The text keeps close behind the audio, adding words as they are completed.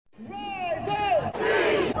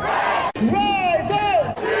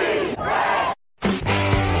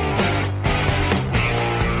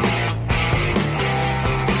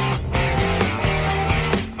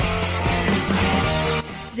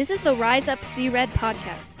is the Rise Up See Red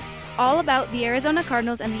podcast, all about the Arizona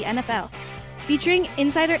Cardinals and the NFL, featuring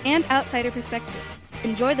insider and outsider perspectives.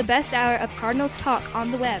 Enjoy the best hour of Cardinals talk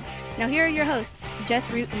on the web. Now here are your hosts,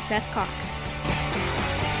 Jess Root and Seth Cox.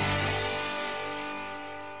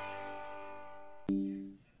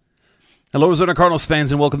 Hello, Arizona Cardinals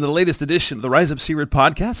fans, and welcome to the latest edition of the Rise Up See Red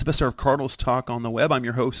podcast, the best hour of Cardinals talk on the web. I'm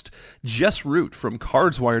your host, Jess Root from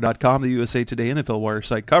CardsWire.com, the USA Today NFL Wire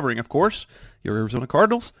site, covering, of course, your Arizona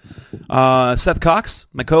Cardinals. Seth Cox,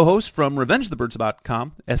 my co-host from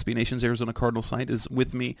RevengeTheBirds.com, SB Nation's Arizona Cardinals site, is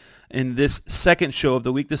with me in this second show of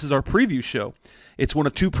the week. This is our preview show. It's one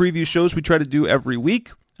of two preview shows we try to do every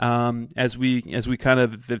week as we kind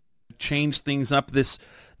of change things up this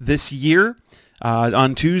year.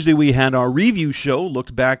 On Tuesday, we had our review show,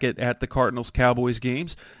 looked back at the Cardinals-Cowboys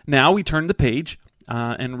games. Now we turn the page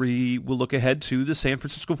and we will look ahead to the San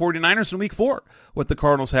Francisco 49ers in Week 4, what the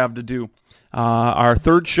Cardinals have to do. Our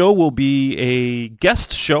third show will be a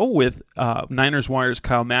guest show with Niners Wire's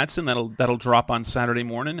Kyle Madsen. That'll drop on Saturday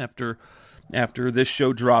morning after this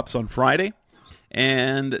show drops on Friday.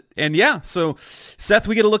 And yeah, so Seth,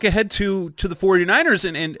 we get a look ahead to the 49ers,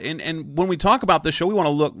 and when we talk about this show, we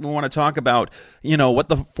want to talk about, what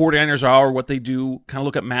the 49ers are, what they do, kind of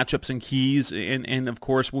look at matchups and keys, and of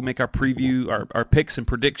course we'll make our preview, our picks and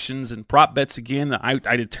predictions and prop bets again.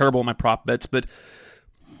 I did terrible on my prop bets, but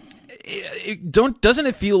doesn't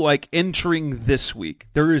it feel like entering this week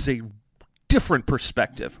there is a different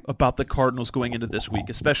perspective about the Cardinals going into this week,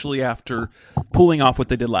 especially after pulling off what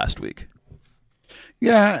they did last week?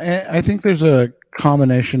 Yeah, I think there's a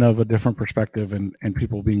combination of a different perspective and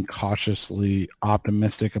people being cautiously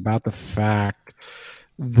optimistic about the fact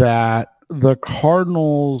that the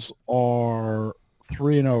Cardinals are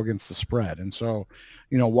 3-0 against the spread. And so,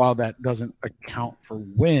 while that doesn't account for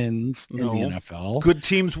wins in the NFL. Good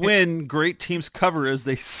teams win, great teams cover, as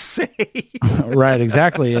they say. Right,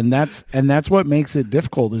 exactly. And that's what makes it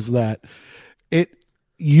difficult, is that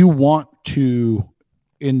you want to,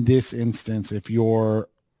 in this instance, if you're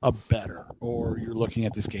a bettor or you're looking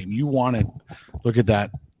at this game, you want to look at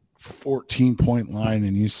that 14-point line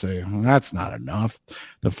and you say, well, that's not enough.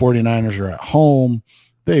 The 49ers are at home.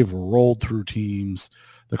 They've rolled through teams.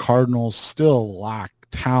 The Cardinals still lack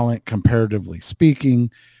talent, comparatively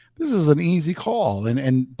speaking. This is an easy call.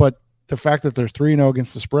 But the fact that they're 3-0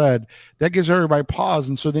 against the spread, that gives everybody pause.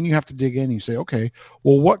 And so then you have to dig in and you say, okay,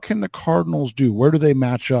 well, what can the Cardinals do? Where do they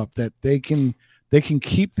match up that they can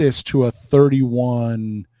keep this to a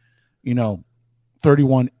 31-18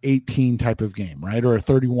 type of game, right? Or a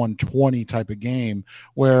 31-20 type of game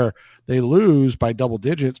where they lose by double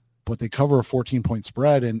digits, but they cover a 14-point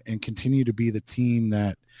spread and continue to be the team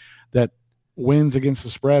that wins against the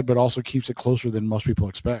spread, but also keeps it closer than most people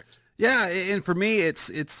expect. Yeah, and for me, it's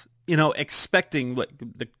expecting like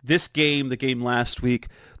this game, the game last week,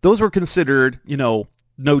 those were considered, no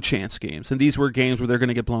chance games, and these were games where they're going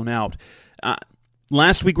to get blown out.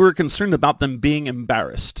 Last week, we were concerned about them being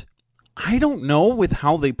embarrassed. I don't know with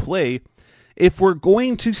how they play if we're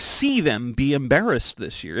going to see them be embarrassed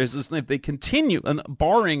this year. If they continue, and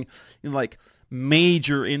barring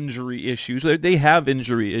major injury issues, they have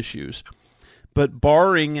injury issues, but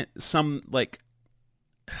barring some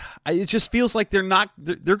it just feels like they're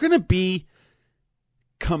going to be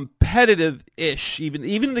competitive-ish. Even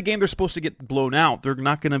in the game they're supposed to get blown out, they're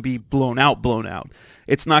not going to be blown out.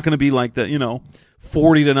 It's not going to be like the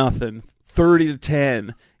 40-0,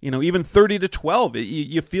 30-10, even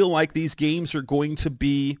 30-12. You feel like these games are going to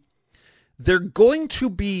be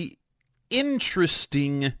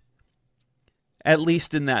interesting, at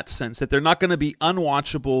least in that sense, that they're not going to be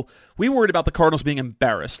unwatchable. We worried about the Cardinals being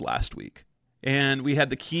embarrassed last week, and we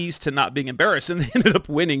had the keys to not being embarrassed, and they ended up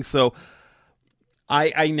winning. So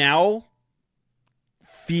I now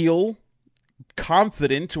feel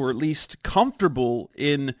confident, or at least comfortable,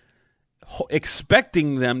 in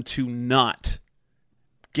expecting them to not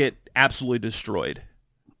get absolutely destroyed.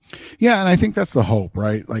 Yeah, and I think that's the hope,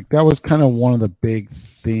 right? Like, that was kind of one of the big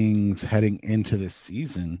things heading into this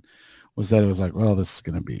season, was that it was like, well, this is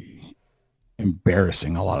going to be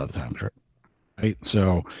embarrassing a lot of the times, right?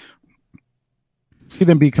 So see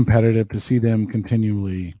them be competitive, to see them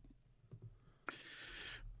continually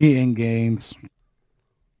be in games,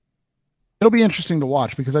 it'll be interesting to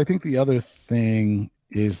watch, because I think the other thing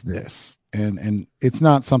is this, and it's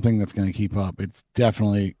not something that's going to keep up. It's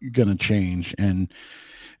definitely going to change, and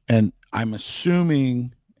I'm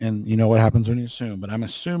assuming, and you know what happens when you assume, but I'm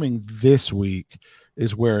assuming this week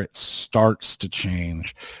is where it starts to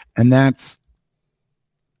change, and that's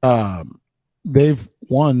they've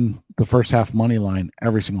won the first half money line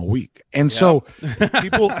every single week. And so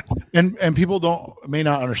people and people may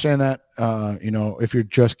not understand that, if you're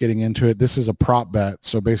just getting into it, this is a prop bet.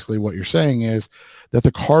 So basically what you're saying is that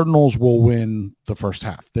the Cardinals will win the first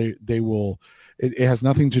half. They will, it has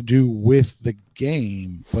nothing to do with the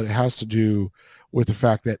game, but it has to do with the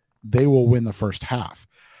fact that they will win the first half.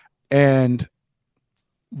 And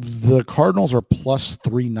the Cardinals are plus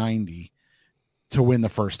 390 to win the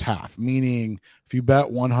first half, meaning if you bet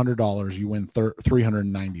 $100, you win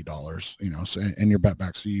 $390, so, and your bet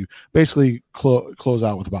back. So you basically close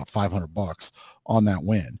out with about $500 on that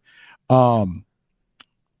win.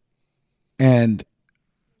 And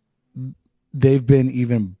they've been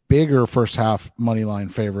even bigger first half money line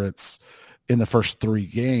favorites in the first 3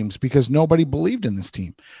 games because nobody believed in this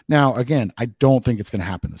team. Now, again, I don't think it's going to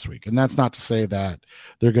happen this week. And that's not to say that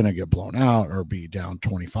they're going to get blown out or be down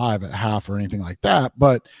 25 at half or anything like that.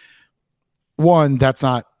 But one, that's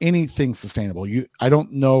not anything sustainable. I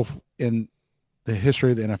don't know if in the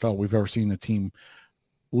history of the NFL we've ever seen a team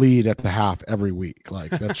lead at the half every week.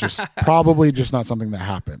 Like that's just probably just not something that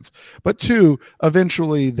happens. But 2,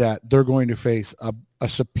 eventually that they're going to face a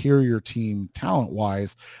superior team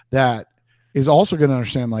talent-wise that is also going to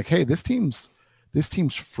understand like, hey, this team's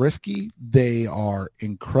frisky. They are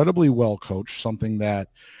incredibly well coached, something that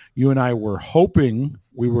you and I were hoping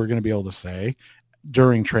we were going to be able to say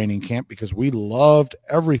during training camp because we loved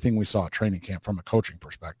everything we saw at training camp from a coaching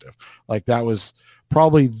perspective. Like that was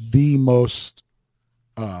probably the most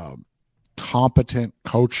competent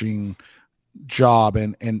coaching job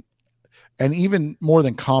and even more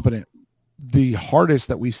than competent, the hardest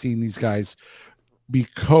that we've seen these guys be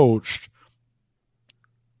coached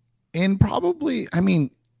in probably,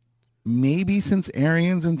 maybe since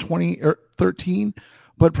Arians in 2013,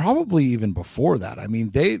 but probably even before that. I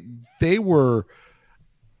mean, they were,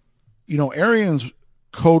 Arians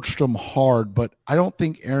coached them hard, but I don't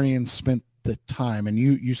think Arians spent the time. And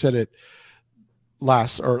you said it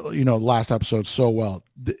last episode so well,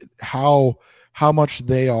 how much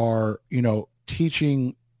they are,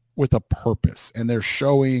 teaching with a purpose, and they're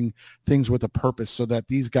showing things with a purpose so that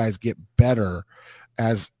these guys get better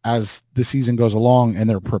as the season goes along and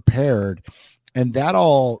they're prepared. And that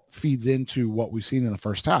all feeds into what we've seen in the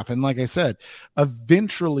first half. And like I said,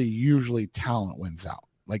 eventually, usually talent wins out.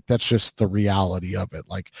 Like that's just the reality of it.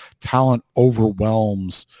 Like talent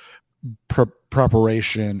overwhelms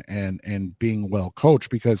preparation and being well coached,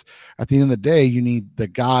 because at the end of the day, you need the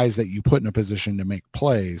guys that you put in a position to make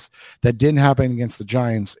plays. That didn't happen against the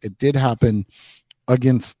Giants. It did happen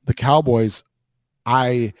against the Cowboys.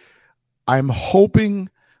 I'm hoping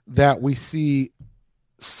that we see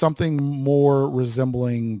something more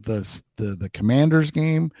resembling the Commanders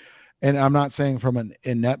game. And I'm not saying from an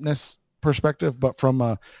ineptness perspective, but from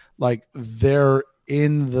a, like, they're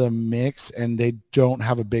in the mix and they don't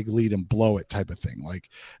have a big lead and blow it type of thing. Like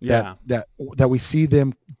that we see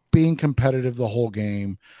them being competitive the whole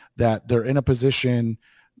game, that they're in a position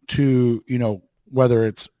to, whether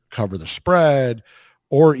it's cover the spread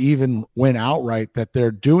or even win outright, that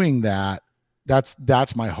they're doing that.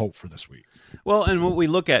 That's my hope for this week. Well, and when we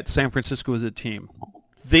look at San Francisco as a team,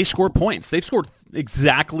 they score points. They've scored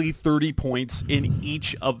exactly 30 points in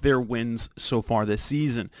each of their wins so far this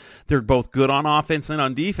season. They're both good on offense and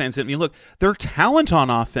on defense. I mean, look, their talent on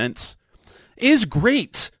offense is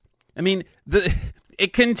great. I mean,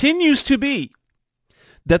 it continues to be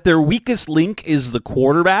that their weakest link is the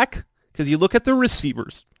quarterback, because you look at the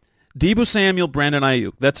receivers. Deebo Samuel, Brandon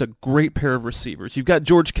Ayuk, that's a great pair of receivers. You've got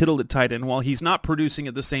George Kittle at tight end. While he's not producing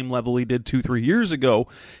at the same level he did 2-3 years ago,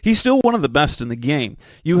 he's still one of the best in the game.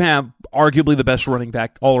 You have arguably the best running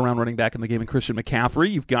back, all-around running back in the game in Christian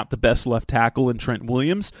McCaffrey. You've got the best left tackle in Trent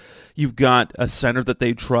Williams. You've got a center that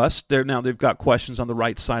they trust. They've got questions on the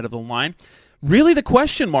right side of the line. Really the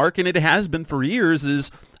question mark, and it has been for years, is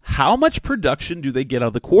how much production do they get out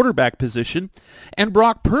of the quarterback position? And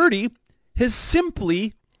Brock Purdy has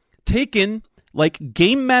simply taken like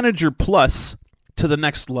game manager plus to the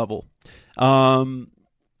next level. Brock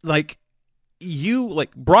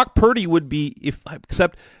Purdy would be,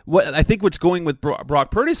 except what I think what's going with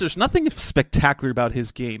Brock Purdy is there's nothing spectacular about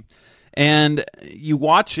his game. And you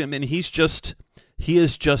watch him and he is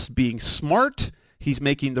just being smart. He's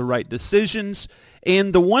making the right decisions.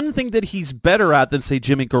 And the one thing that he's better at than, say,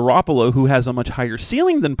 Jimmy Garoppolo, who has a much higher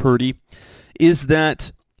ceiling than Purdy, is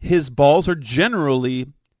that his balls are generally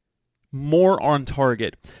more on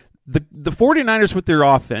target. The 49ers with their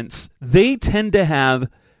offense, they tend to have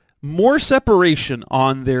more separation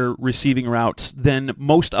on their receiving routes than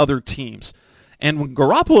most other teams. And when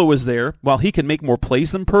Garoppolo was there, while he can make more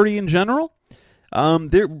plays than Purdy in general,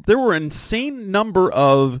 There were an insane number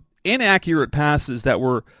of inaccurate passes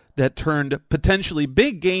that turned potentially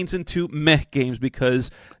big gains into meh games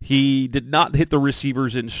because he did not hit the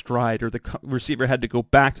receivers in stride, or the receiver had to go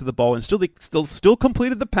back to the ball, and still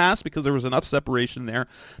completed the pass because there was enough separation there,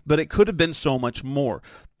 but it could have been so much more.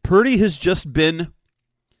 Purdy has just been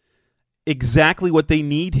exactly what they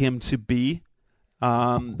need him to be. He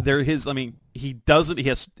has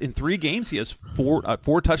in 3 games he has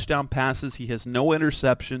four touchdown passes. He has no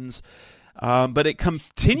interceptions. But it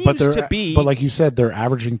continues to be. But like you said, they're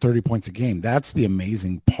averaging 30 points a game. That's the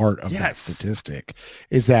amazing part of that statistic,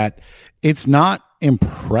 is that it's not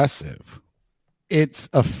impressive. It's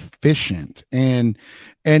efficient. And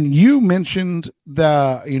you mentioned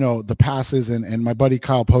the passes, and my buddy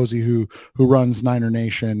Kyle Posey, who runs Niner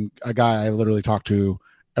Nation, a guy I literally talk to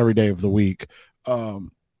every day of the week.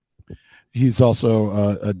 He's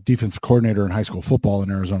also a defensive coordinator in high school football in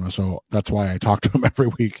Arizona, so that's why I talk to him every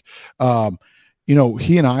week.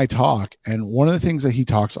 He and I talk, and one of the things that he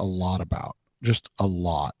talks a lot about,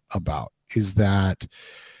 is that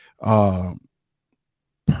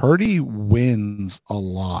Purdy wins a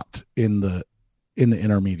lot in the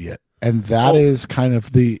intermediate, and that is kind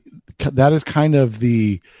of the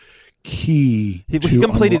key. He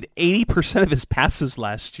completed 80% of his passes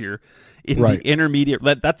last year in the intermediate.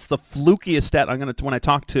 That's the flukiest stat. When I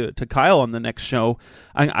talk to Kyle on the next show,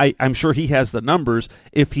 I'm sure he has the numbers.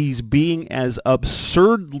 If he's being as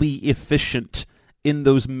absurdly efficient in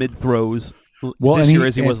those mid throws this year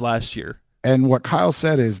as he was last year. And what Kyle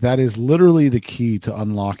said is that is literally the key to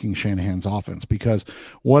unlocking Shanahan's offense, because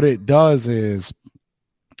what it does is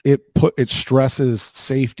it stresses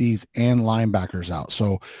safeties and linebackers out.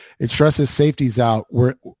 So it stresses safeties out,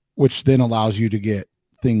 which then allows you to get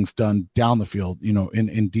things done down the field,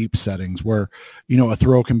 in deep settings where, a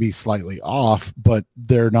throw can be slightly off, but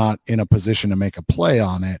they're not in a position to make a play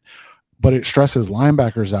on it. But it stresses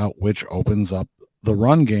linebackers out, which opens up the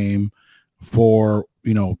run game for,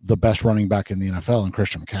 the best running back in the NFL, and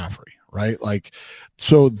Christian McCaffrey, right?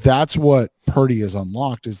 So that's what Purdy has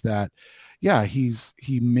unlocked, is that,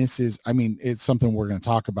 he misses. I mean, it's something we're going to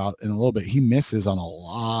talk about in a little bit. He misses on a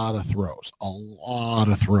lot of throws,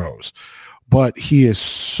 but he is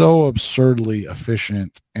so absurdly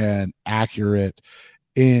efficient and accurate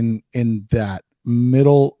in that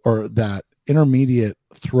middle or that intermediate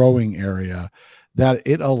throwing area that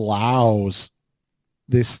it allows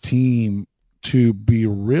this team to be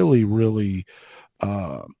really, really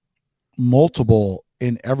multiple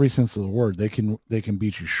in every sense of the word. They can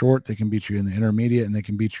beat you short, they can beat you in the intermediate, and they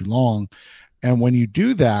can beat you long. And when you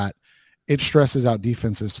do that, it stresses out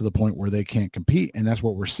defenses to the point where they can't compete. And that's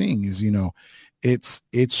what we're seeing is,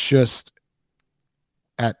 it's just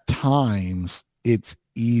at times it's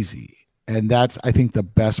easy. And that's, I think, the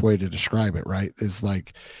best way to describe it, right? Is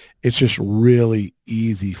it's just really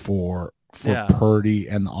easy for Purdy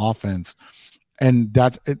and the offense. And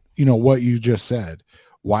that's it, what you just said.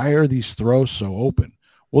 Why are these throws so open?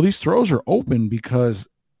 Well, these throws are open because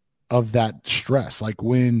of that stress. Like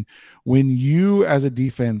when you as a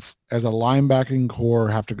defense, as a linebacking core,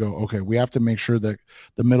 have to go, okay, we have to make sure that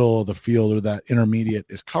the middle of the field or that intermediate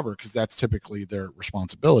is covered, because that's typically their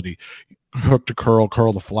responsibility. Hook to curl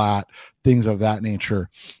to flat, things of that nature.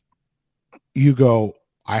 You go,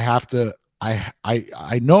 I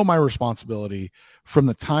know my responsibility from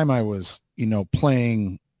the time I was,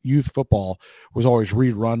 playing youth football was always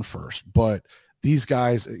read run first. But these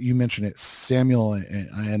guys, you mentioned it, Samuel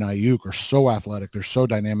and Ayuk, are so athletic. They're so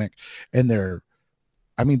dynamic, and they're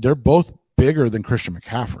both bigger than Christian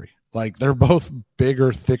McCaffrey. They're both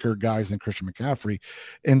bigger, thicker guys than Christian McCaffrey.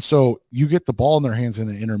 And so you get the ball in their hands in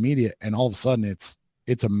the intermediate, and all of a sudden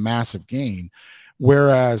it's a massive gain.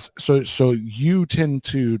 Whereas, so you tend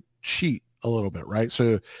to cheat a little bit, right?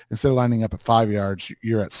 So instead of lining up at 5 yards,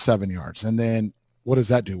 you're at 7 yards. And then what does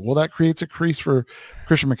that do? Well, that creates a crease for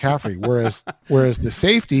Christian McCaffrey. Whereas the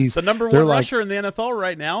safeties, the number one rusher in the NFL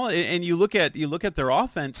right now, and you look at their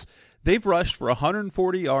offense, they've rushed for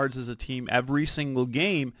 140 yards as a team every single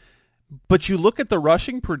game. But you look at the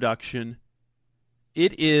rushing production,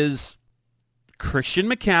 it is Christian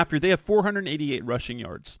McCaffrey. They have 488 rushing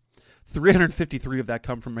yards. 353 of that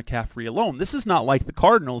come from McCaffrey alone. This is not like the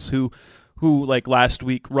Cardinals who like last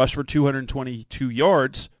week rushed for 222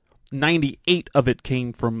 yards. 98 of it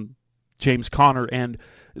came from James Conner, and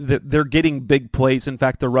they're getting big plays. In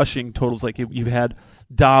fact, the rushing totals, like you've had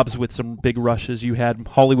Dobbs with some big rushes. You had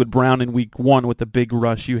Hollywood Brown in week 1 with the big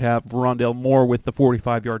rush. You have Rondale Moore with the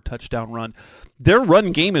 45-yard touchdown run. Their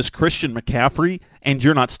run game is Christian McCaffrey, and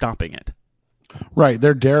you're not stopping it. Right.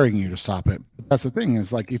 They're daring you to stop it. that's the thing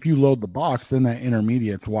is like if you load the box, then that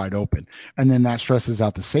intermediate's wide open. And then that stresses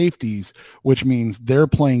out the safeties, which means they're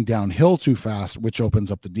playing downhill too fast, which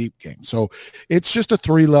opens up the deep game. So it's just a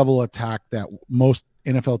 3-level attack that most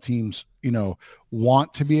NFL teams,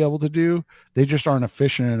 want to be able to do. They just aren't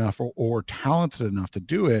efficient enough or talented enough to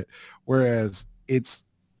do it. Whereas it's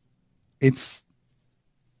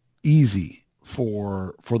easy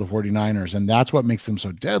for the 49ers. And that's what makes them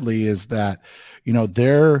so deadly is that,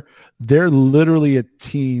 they're literally a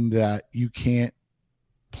team that you can't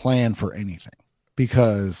plan for anything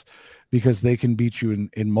because they can beat you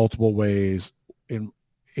in multiple ways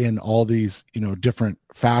in all these, different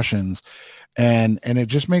fashions. And it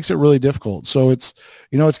just makes it really difficult. So it's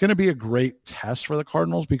going to be a great test for the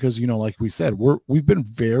Cardinals because, like we said, we've been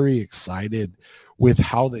very excited with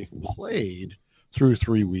how they've played through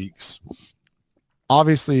 3 weeks.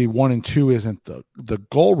 Obviously 1-2 isn't the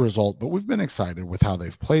goal result, but we've been excited with how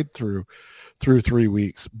they've played through 3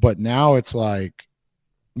 weeks. But now it's like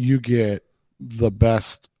you get the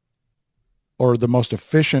best or the most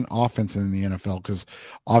efficient offense in the NFL because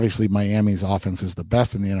obviously Miami's offense is the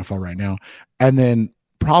best in the NFL right now. And then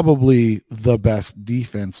probably the best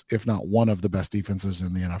defense, if not one of the best defenses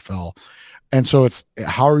in the NFL. And so it's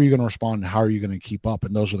how are you going to respond and how are you going to keep up?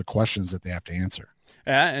 And those are the questions that they have to answer.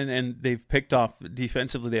 And they've picked off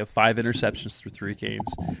defensively. They have 5 interceptions through 3 games.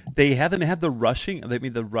 They haven't had the rushing. I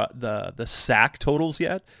mean the sack totals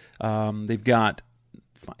yet. They've got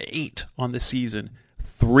 8 on the season.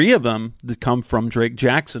 3 of them that come from Drake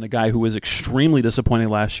Jackson, a guy who was extremely disappointing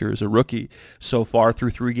last year as a rookie. So far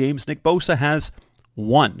through 3 games, Nick Bosa has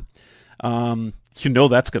 1.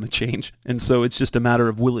 That's going to change. And so it's just a matter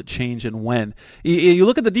of will it change and when. You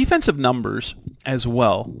look at the defensive numbers as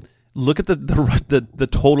well. Look at the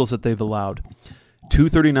totals that they've allowed.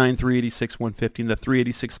 239, 386, 115. The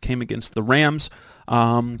 386 came against the Rams,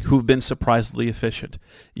 who've been surprisingly efficient.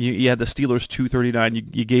 You had the Steelers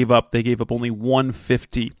 239. They gave up only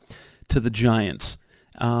 150 to the Giants.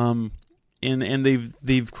 And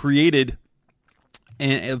they've created,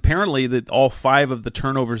 and apparently that all 5 of the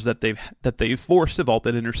turnovers that they've forced have all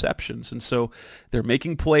been interceptions. And so they're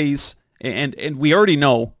making plays. And we already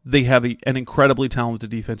know they have an incredibly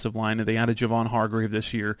talented defensive line, and they added Javon Hargrave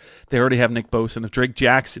this year. They already have Nick Bosa. And if Drake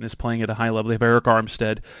Jackson is playing at a high level, they have Eric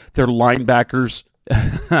Armstead. Their linebackers,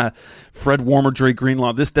 Fred Warner, Drake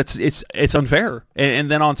Greenlaw. It's unfair.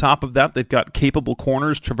 And then on top of that, they've got capable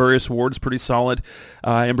corners. Travarius Ward's pretty solid.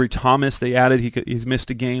 Embry Thomas, they added. He's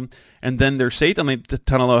missed a game. And then their safety,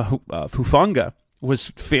 Tanala Hufanga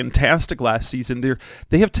was fantastic last season.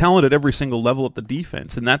 They have talent at every single level of the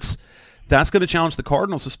defense, and that's going to challenge the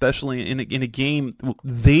Cardinals, especially in a game.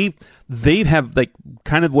 They have like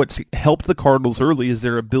kind of what's helped the Cardinals early is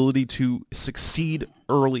their ability to succeed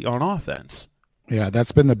early on offense. Yeah,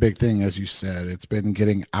 that's been the big thing, as you said. It's been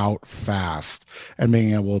getting out fast and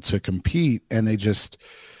being able to compete, and they just,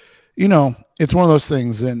 it's one of those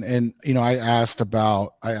things. And I asked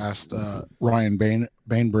Ryan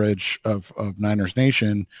Bainbridge of Niners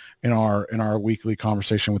Nation in our weekly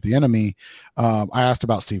conversation with the enemy. I asked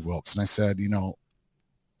about Steve Wilkes, and I said, you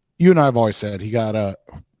and I have always said he got a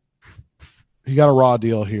raw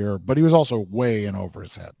deal here, but he was also way in over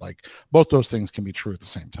his head. Like both those things can be true at the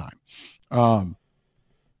same time.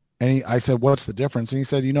 I said, what's the difference? And he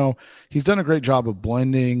said, he's done a great job of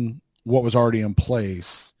blending what was already in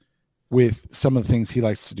place with some of the things he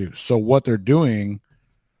likes to do. So what they're doing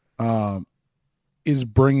is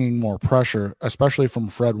bringing more pressure, especially from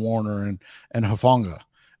Fred Warner and Hufanga.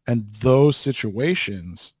 And those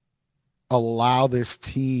situations allow this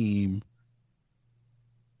team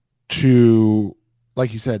to,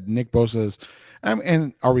 like you said, Nick Bosa's,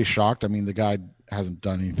 and are we shocked? I mean, the guy hasn't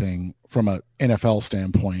done anything from an NFL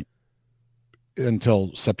standpoint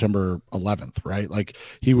until September 11th, right? Like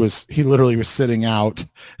he literally was sitting out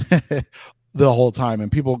the whole time,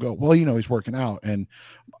 and people go, well, he's working out. And,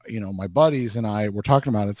 my buddies and I were talking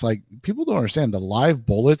about it. It's like, people don't understand the live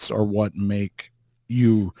bullets are what make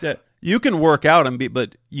you. You can work out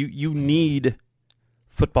but you need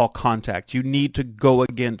football contact. You need to go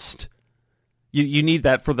against, you need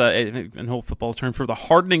that for in whole football term, for the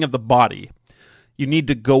hardening of the body. You need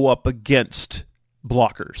to go up against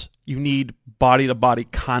blockers. You need body-to-body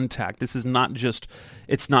contact. This is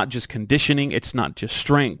it's not just conditioning, it's not just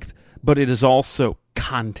strength, but it is also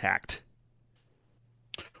contact.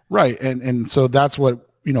 Right. And so that's what,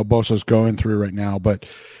 Bosa's going through right now. But,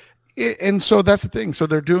 and so that's the thing. So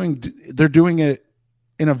they're doing it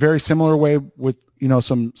in a very similar way with,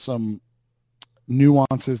 some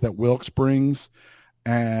nuances that Wilkes brings.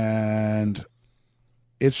 And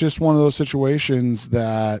it's just one of those situations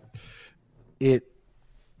that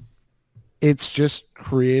it's just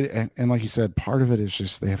created, and like you said, part of it is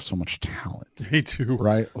just they have so much talent. They do,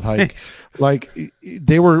 right? Like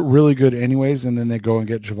they were really good anyways, and then they go and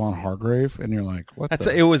get Javon Hargrave, and you're like, what?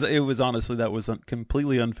 It was honestly, that was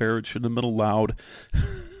completely unfair. It should have been allowed.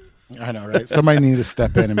 I know, right? Somebody needed to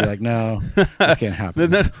step in and be like, no, this can't happen.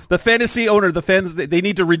 The fantasy owner, the fans, they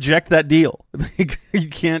need to reject that deal. You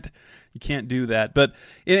can't do that. But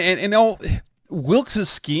and all. Wilkes'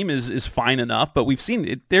 scheme is fine enough, but we've seen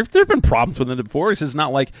it. There have been problems with him before. It's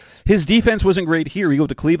not like his defense wasn't great here. He go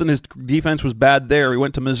to Cleveland, his defense was bad there. He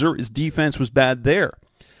went to Missouri, his defense was bad there.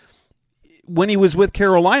 When he was with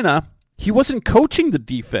Carolina, he wasn't coaching the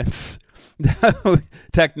defense.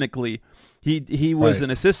 Technically, he was an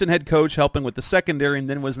assistant head coach helping with the secondary, and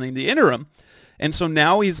then was named the interim. And so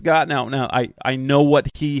now he's got now I know why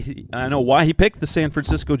he picked the San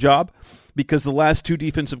Francisco job, because the last two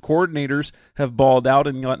defensive coordinators have balled out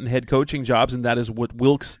and gotten head coaching jobs, and that is what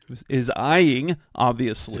Wilkes is eyeing,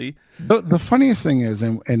 obviously. The funniest thing is,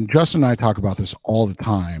 and Justin and I talk about this all the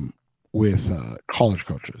time with college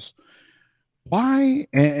coaches. Why?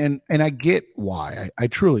 And I get why. I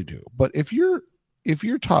truly do. But if you're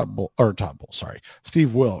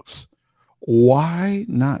Steve Wilkes, why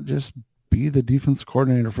not just be the defense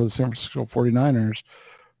coordinator for the San Francisco 49ers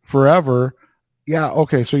forever? Yeah,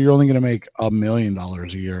 okay, so you're only going to make $1 million a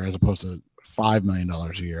year as opposed to $5 million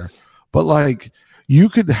a year. But, like, you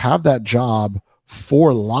could have that job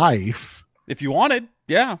for life. If you wanted,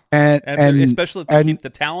 yeah. And especially if they keep the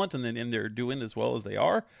talent and they're doing as well as they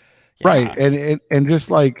are. Yeah. Right, and just,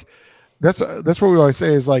 like, that's what we always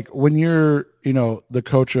say is, like, when you're, the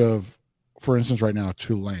coach of, for instance, right now,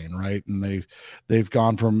 Tulane, right? And they've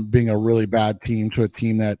gone from being a really bad team to a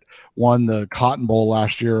team that won the Cotton Bowl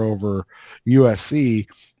last year over USC.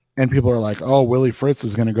 And people are like, oh, Willie Fritz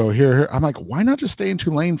is going to go here. I'm like, why not just stay in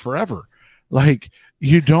Tulane forever? Like,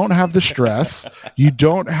 you don't have the stress. You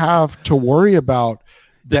don't have to worry about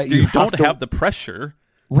that. You don't have the pressure.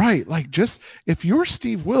 Right. Like, just if you're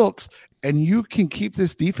Steve Wilkes and you can keep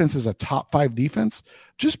this defense as a top 5 defense,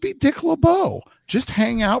 just be Dick LeBeau. Just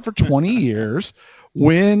hang out for 20 years,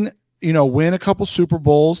 win a couple Super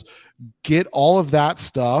Bowls, get all of that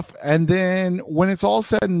stuff. And then when it's all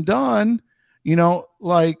said and done,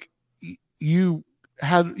 like you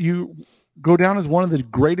go down as one of the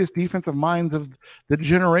greatest defensive minds of the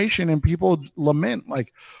generation, and people lament,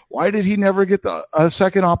 like, why did he never get a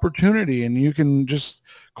second opportunity? And you can just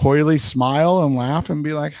coyly smile and laugh and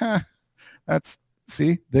be like,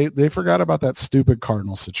 see, they forgot about that stupid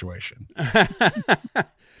Cardinals situation.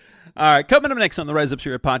 All right, coming up next on the Rise Up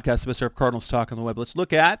Series podcast, the best of Cardinals Talk on the Web. Let's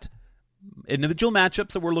look at individual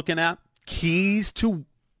matchups that we're looking at, keys to,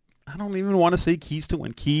 I don't even want to say keys to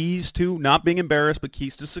win, keys to not being embarrassed, but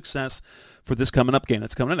keys to success for this coming up game.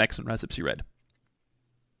 That's coming up next on Rise Up Sea Red.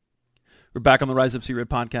 We're back on the Rise Up Sea Red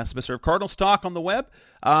podcast, Mr. Cardinals Talk on the Web.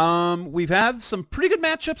 We've had some pretty good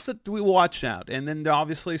matchups that we watched out, and then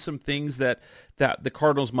obviously some things that the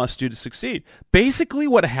Cardinals must do to succeed. Basically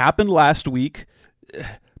what happened last week,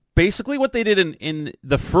 basically what they did in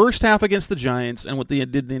the first half against the Giants and what they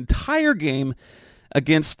did the entire game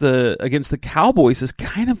against the Cowboys is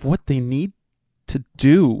kind of what they need to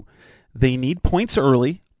do. They need points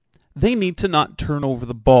early. They need to not turn over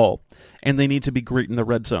the ball, and they need to be great in the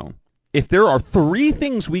red zone. If there are 3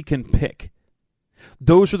 things we can pick,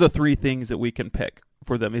 those are the 3 things that we can pick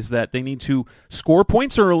for them, is that they need to score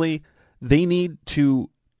points early, they need to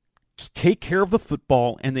take care of the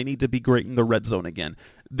football, and they need to be great in the red zone again.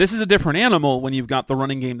 This is a different animal when you've got the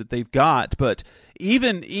running game that they've got, but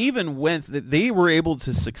even when they were able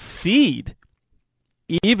to succeed,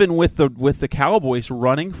 even with the Cowboys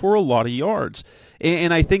running for a lot of yards.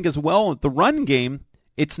 And I think as well, the run game,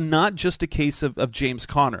 it's not just a case of James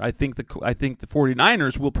Conner. I think the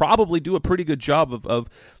 49ers will probably do a pretty good job of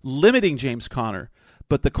limiting James Conner,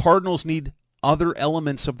 but the Cardinals need other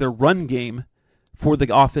elements of their run game for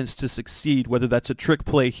the offense to succeed, whether that's a trick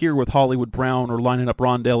play here with Hollywood Brown or lining up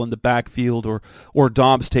Rondale in the backfield or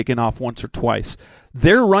Dobbs taking off once or twice.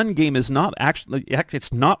 Their run game is not actually,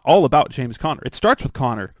 it's not all about James Conner. It starts with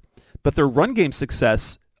Conner, but their run game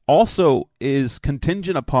success also is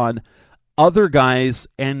contingent upon other guys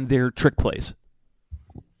and their trick plays.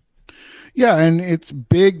 Yeah, and it's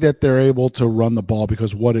big that they're able to run the ball,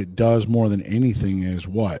 because what it does more than anything is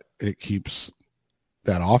what? It keeps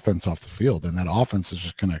that offense off the field, and that offense is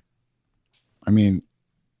just going to, I mean,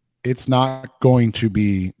 it's not going to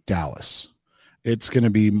be Dallas. It's going to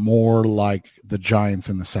be more like the Giants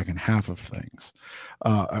in the second half of things,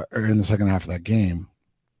 or in the second half of that game.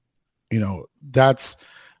 That's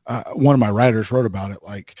one of my writers wrote about it.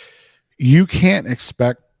 Like, you can't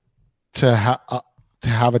expect to to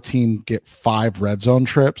have a team get 5 red zone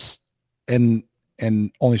trips and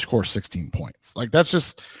only score 16 points. Like that's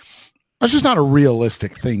just not a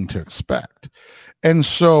realistic thing to expect. And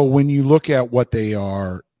so when you look at what they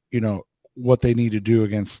are, what they need to do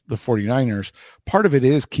against the 49ers, part of it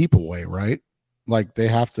is keep away, right? Like they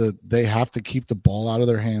have to keep the ball out of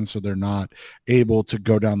their hands so they're not able to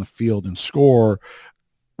go down the field and score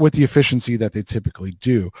with the efficiency that they typically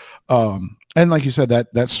do. And like you said,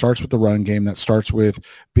 that starts with the run game. That starts with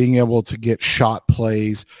being able to get shot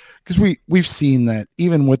plays, because we've seen that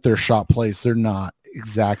even with their shot plays, they're not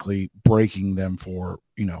exactly breaking them for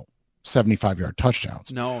 75-yard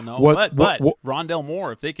touchdowns. No. But Rondell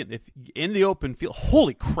Moore, if in the open field,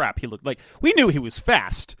 holy crap, he looked like, we knew he was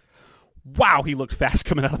fast. Wow, he looked fast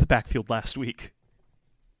coming out of the backfield last week.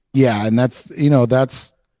 Yeah, and that's the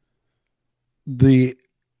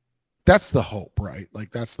hope, right?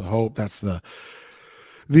 Like that's the hope. That's the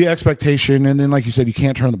expectation. And then, like you said, you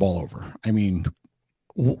can't turn the ball over. I mean,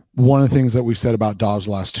 one of the things that we've said about Dobbs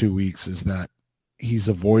the last 2 weeks is that he's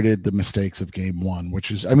avoided the mistakes of game one,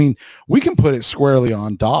 which is, I mean, we can put it squarely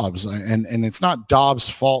on Dobbs, and it's not Dobbs'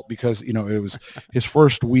 fault because, it was his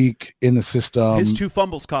first week in the system. His 2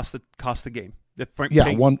 fumbles cost the game.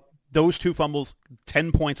 Those 2 fumbles,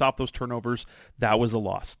 10 points off those turnovers. That was a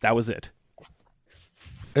loss. That was it.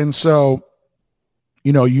 And so,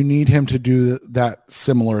 you need him to do that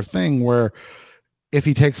similar thing where if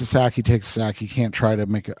he takes a sack, he takes a sack. He can't try to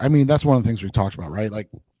make it. I mean, that's one of the things we talked about, right?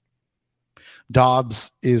 Like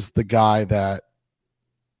Dobbs is the guy that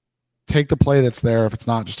take the play that's there. If it's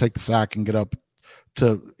not, just take the sack and get up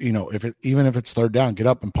to, even if it's third down, get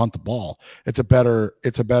up and punt the ball. It's a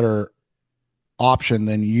better option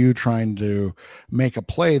than you trying to make a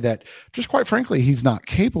play that just quite frankly he's not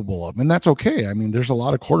capable of, and that's okay. I mean, there's a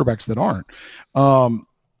lot of quarterbacks that aren't, and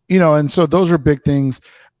so those are big things.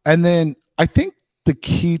 And then I think the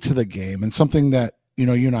key to the game, and something that you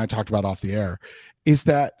and I talked about off the air, is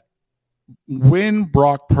that when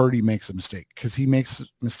Brock Purdy makes a mistake, because he makes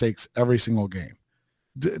mistakes every single game,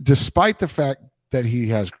 despite the fact that he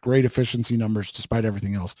has great efficiency numbers, despite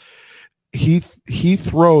everything else, he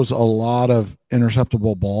throws a lot of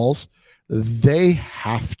interceptable balls. They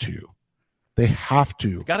have to got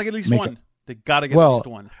to get at least one. They got to get at least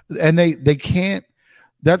one. And they can't.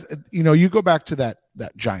 That's, you go back to that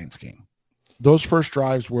Giants game. Those first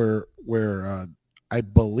drives where I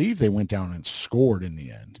believe they went down and scored in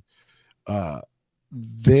the end.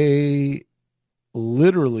 They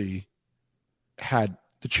literally had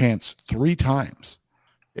the chance 3 times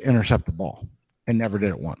to intercept the ball and never did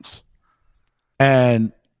it once.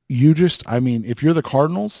 And if you're the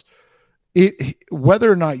Cardinals, whether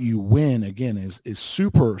or not you win, again, is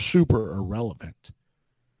super, super irrelevant.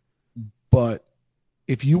 But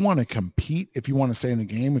if you want to compete, if you want to stay in the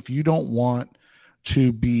game, if you don't want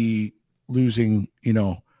to be losing,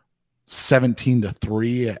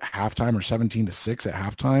 17-3 at halftime or 17-6 at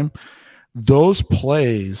halftime, those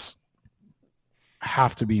plays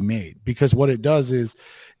have to be made, because what it does is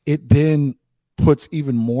it then puts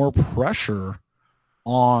even more pressure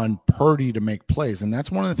on Purdy to make plays. And that's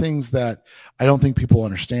one of the things that I don't think people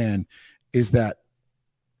understand, is that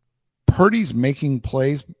Purdy's making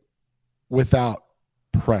plays without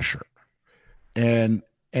pressure. And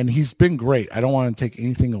he's been great. I don't want to take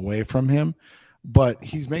anything away from him, but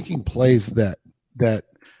he's making plays that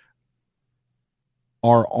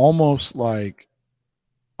are almost like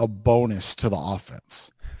a bonus to the offense.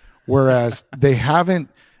 Whereas they haven't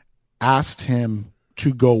asked him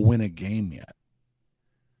to go win a game yet.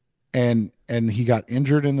 And he got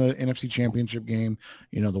injured in the NFC Championship game,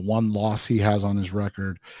 the one loss he has on his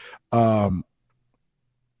record. But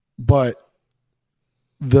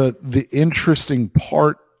the interesting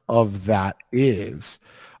part of that is,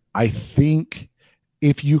 I think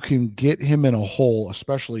if you can get him in a hole,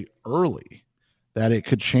 especially early, that it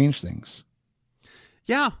could change things.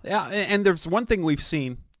 Yeah. And there's one thing we've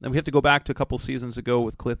seen, and we have to go back to a couple seasons ago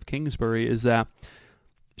with Cliff Kingsbury, is that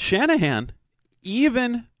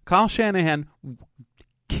Kyle Shanahan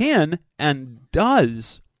can and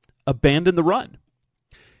does abandon the run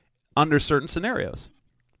under certain scenarios.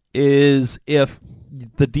 Is if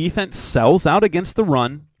the defense sells out against the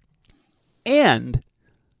run and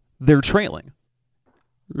they're trailing.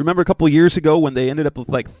 Remember a couple of years ago when they ended up with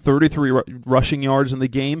like 33 rushing yards in the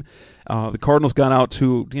game? The Cardinals got out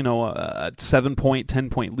to a 7-point,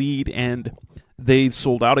 10-point lead, and they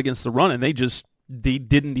sold out against the run, and they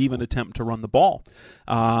didn't even attempt to run the ball.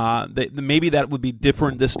 Maybe that would be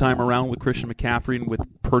different this time around with Christian McCaffrey and with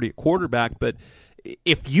Purdy at quarterback. But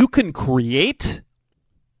if you can get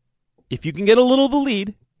a little of the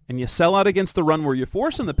lead and you sell out against the run where you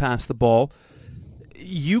force them to pass the ball,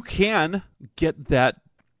 you can get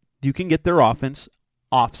their offense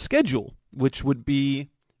off schedule, which would be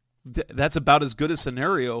that's about as good a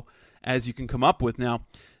scenario as you can come up with. Now,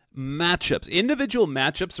 individual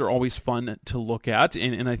matchups are always fun to look at,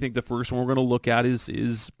 and I think the first one we're going to look at is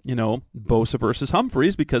Bosa versus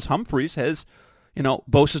Humphries, because Humphries has,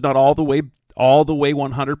 Bosa's not all the way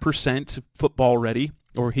 100% football ready,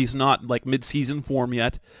 or he's not like midseason form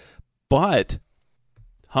yet, but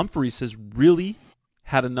Humphries has really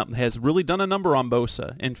done a number on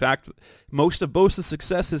Bosa. In fact, most of Bosa's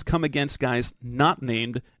success has come against guys not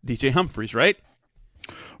named DJ Humphries, right?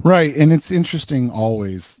 Right, and it's interesting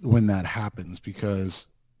always when that happens because,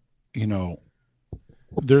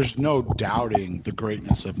 there's no doubting the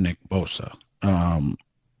greatness of Nick Bosa. He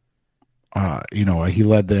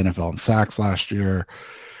led the NFL in sacks last year.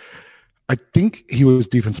 I think he was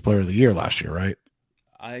Defensive Player of the Year last year, right?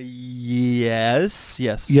 Yes.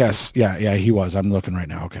 Yeah, he was. I'm looking right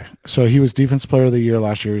now. Okay. So he was Defensive Player of the Year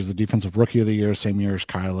last year. He was the Defensive Rookie of the Year, same year as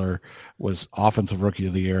Kyler, was Offensive Rookie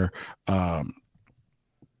of the Year.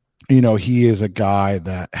 He is a guy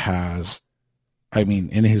that has,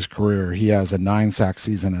 in his career, he has a 9-sack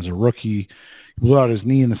season as a rookie. He blew out his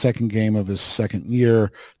knee in the second game of his second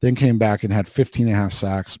year, then came back and had 15.5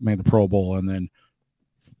 sacks, made the Pro Bowl, and then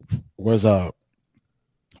was a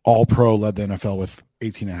All-Pro, led the NFL with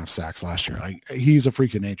 18.5 sacks last year. He's a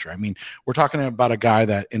freak of nature. We're talking about a guy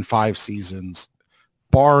that in 5 seasons,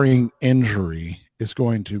 barring injury, is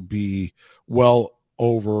going to be well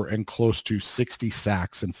over and close to 60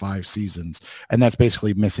 sacks in 5 seasons, and that's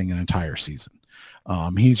basically missing an entire season.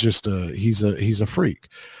 He's a freak.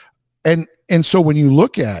 And so when you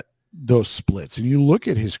look at those splits and you look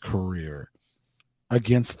at his career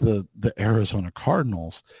against the Arizona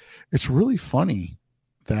Cardinals, it's really funny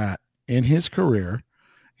that in his career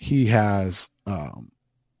he has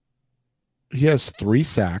 3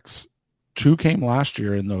 sacks. 2 came last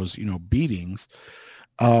year in those beatings.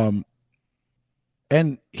 And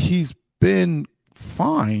he's been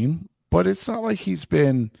fine, but it's not like he's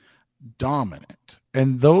been dominant.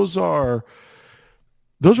 And those are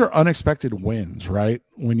unexpected wins, right?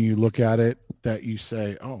 When you look at it, that you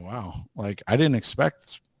say, oh, wow, I didn't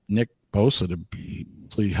expect Nick Bosa to be,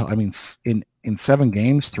 in 7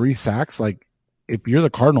 games, 3 sacks. If you're the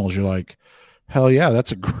Cardinals, you're like, hell yeah,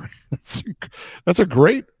 that's a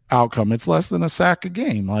great outcome. It's less than a sack a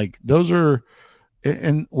game. Those are,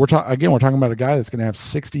 and we're talking about a guy that's going to have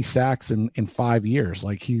 60 sacks in 5 years.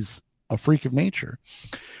 He's a freak of nature.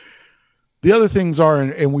 The other things are,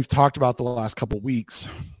 and we've talked about the last couple of weeks,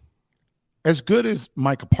 as good as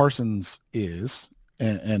Micah Parsons is,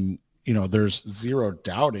 and there's zero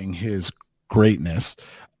doubting his greatness.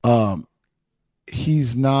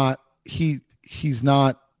 He's not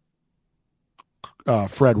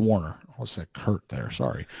Fred Warner. I said Kurt there.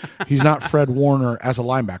 Sorry. He's not Fred Warner as a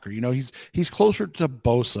linebacker. He's closer to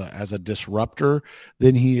Bosa as a disruptor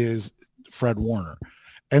than he is Fred Warner.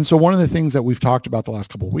 And so one of the things that we've talked about the last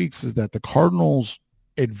couple of weeks is that the Cardinals'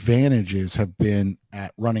 advantages have been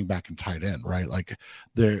at running back and tight end, right?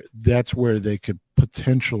 That's where they could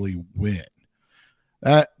potentially win.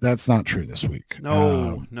 That's not true this week.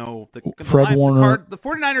 No. Fred Warner. The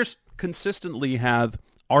 49ers consistently have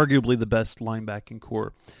arguably the best linebacking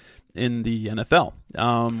core in the NFL.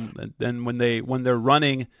 And when they're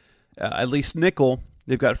running at least nickel,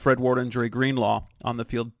 they've got Fred Warner and Dre Greenlaw on the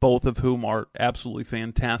field, both of whom are absolutely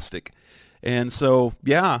fantastic. And so,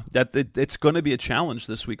 yeah, it's going to be a challenge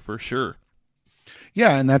this week for sure.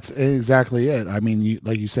 Yeah, and that's exactly it.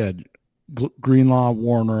 Like you said, Greenlaw,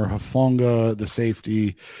 Warner, Hufanga, the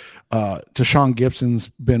safety. Tashawn Gibson's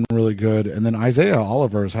been really good. And then Isaiah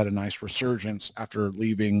Oliver's had a nice resurgence after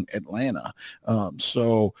leaving Atlanta.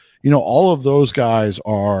 So, all of those guys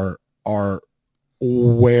are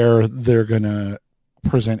where they're going to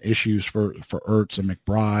present issues for Ertz and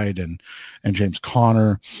McBride and James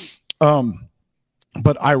Conner.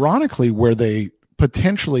 But ironically, where they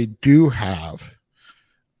potentially do have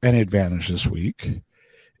an advantage this week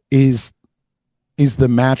is the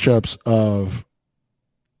matchups of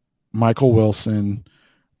Michael Wilson,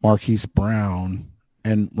 Marquise Brown,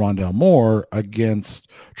 and Rondale Moore against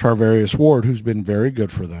Charvarius Ward, who's been very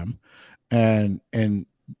good for them, and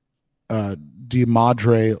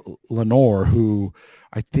Demadre Lenore, who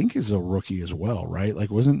I think is a rookie as well, right?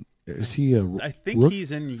 Is he a? I think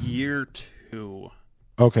he's in year 2.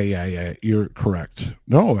 Okay, yeah, you're correct.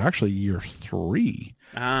 No, actually, year 3.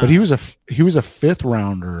 But he was a 5th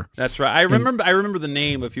rounder. That's right. I remember the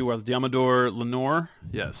name a few words. Demadre Lenore.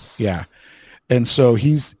 Yes. Yeah, and so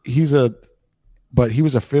he was a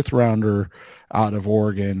 5th rounder out of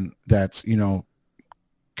Oregon. That's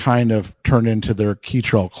kind of turned into their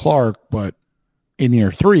Keitrell Clark, but in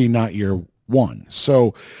year 3, not year 1.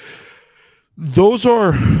 So those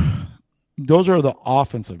are the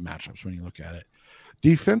offensive matchups when you look at it.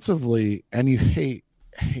 Defensively, and you hate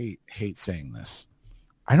saying this,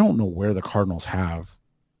 I don't know where the Cardinals have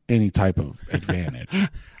any type of advantage.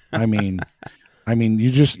 I mean, you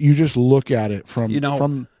just look at it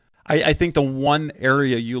from. I think the one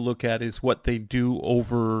area you look at is what they do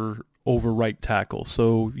over right tackle.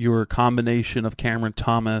 So your combination of Cameron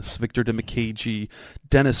Thomas, Victor Dimukeje,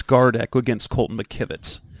 Dennis Gardeck against Colton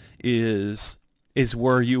McKivitz is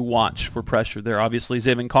where you watch for pressure there. Obviously,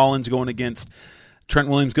 Zaven Collins going against Trent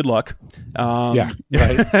Williams. Good luck. Yeah,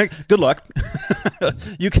 right. Good luck.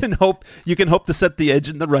 You can hope to set the edge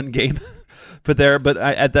in the run game, but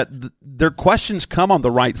their questions come on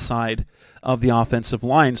the right side of the offensive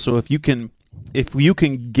line. So if you can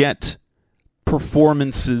get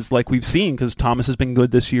performances like we've seen, because Thomas has been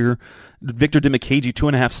good this year, Victor Dimukeje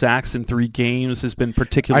 2.5 sacks in 3 games has been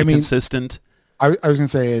particularly consistent. I was going to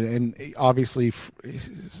say, and obviously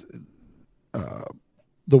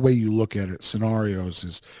the way you look at it,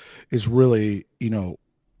 scenarios is really,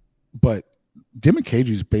 but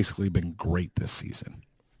Dimukeje's basically been great this season.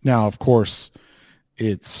 Now, of course,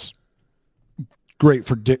 it's great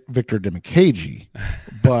for Victor Dimukeje,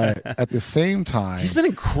 but at the same time, he's been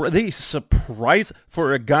incredibly surprised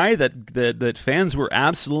for a guy that fans were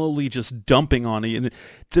absolutely just dumping on, and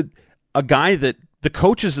a guy that the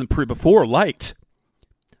coaches before liked.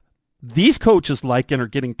 These coaches like and are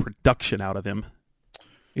getting production out of him.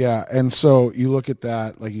 Yeah, and so you look at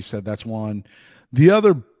that, like you said, that's one. The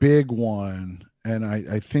other big one, and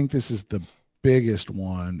I think this is the biggest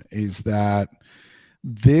one, is that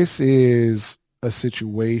this is a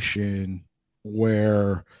situation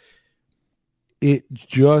where it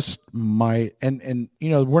just might, and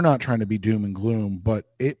we're not trying to be doom and gloom, but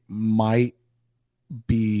it might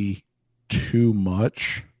be too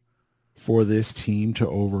much for this team to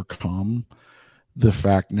overcome the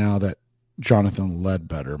fact now that Jonathan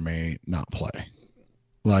Ledbetter may not play.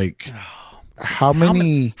 Like, how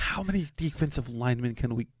many defensive linemen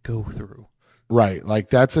can we go through? Right. Like,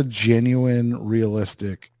 that's a genuine,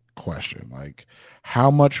 realistic question. Like, how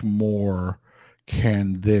much more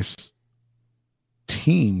can this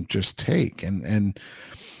team just take? And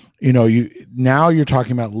you're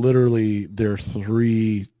talking about literally their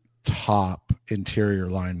 3 top interior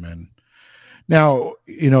linemen. Now,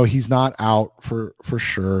 he's not out for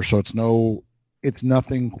sure, so it's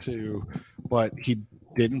nothing to, but he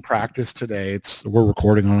didn't practice today. We're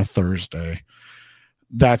recording on a Thursday.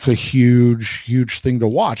 That's a huge thing to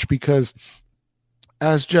watch because,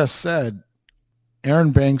 as Jess said,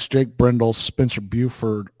 Aaron Banks, Jake Brindle, Spencer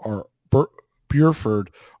Buford are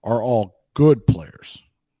all good players.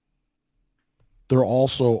 They're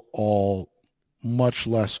also all much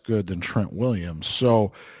less good than Trent Williams.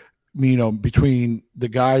 So, between the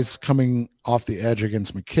guys coming off the edge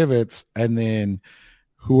against McKivitz and then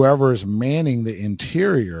whoever is manning the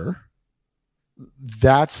interior,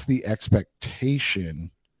 that's the expectation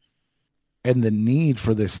and the need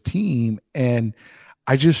for this team. And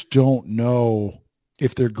I just don't know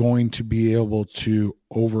if they're going to be able to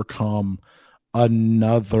overcome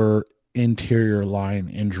another interior line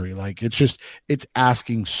injury. Like, it's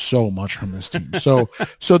asking so much from this team. So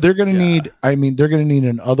they're going to need, they're going to need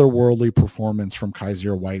an otherworldly performance from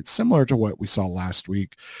Kaiser White, similar to what we saw last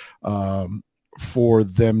week, for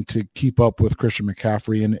them to keep up with Christian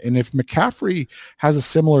McCaffrey. And if McCaffrey has a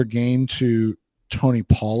similar game to Tony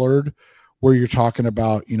Pollard, where you're talking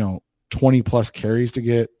about, 20 plus carries to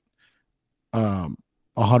get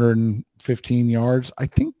 115 yards, I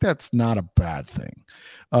think that's not a bad thing.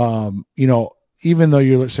 Even though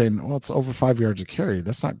you're saying, well, it's over 5 yards a carry,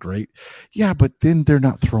 that's not great. Yeah, but then they're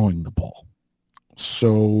not throwing the ball.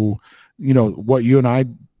 So, what you and I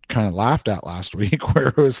kind of laughed at last week, where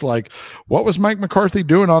it was like, what was Mike McCarthy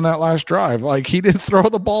doing on that last drive? Like, he didn't throw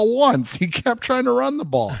the ball once. He kept trying to run the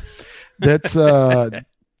ball. That's going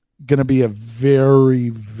to be a very,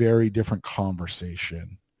 very different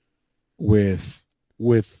conversation with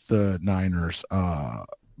the Niners,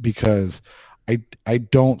 because I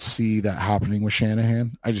don't see that happening with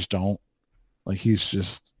Shanahan. I just don't. Like,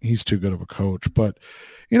 he's too good of a coach. But,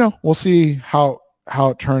 we'll see how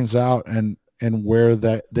it turns out and where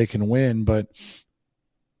that they can win. But,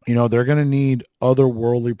 they're going to need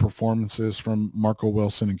otherworldly performances from Marco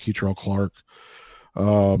Wilson and Keitrell Clark.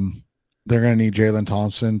 They're going to need Jalen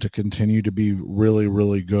Thompson to continue to be really,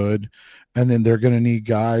 really good. And then they're going to need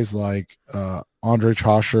guys like Andre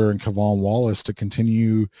Chaucer and Kevon Wallace to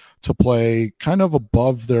continue to play kind of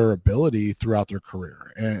above their ability throughout their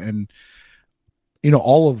career. And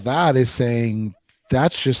all of that is saying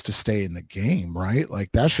that's just to stay in the game, right? Like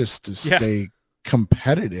that's just to stay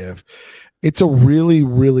competitive. It's a really,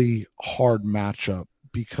 really hard matchup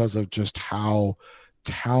because of just how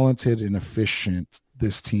talented and efficient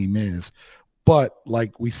this team is. But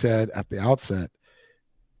like we said at the outset,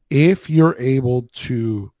 if you're able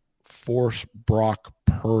to force Brock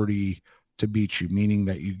Purdy to beat you, meaning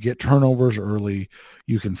that you get turnovers early,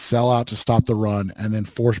 you can sell out to stop the run, and then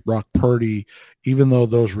force Brock Purdy, even though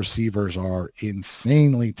those receivers are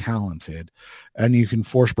insanely talented, and you can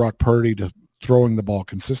force Brock Purdy to throwing the ball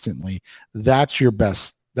consistently, that's your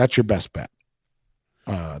best bet.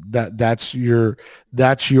 That's your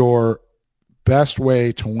best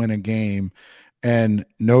way to win a game, and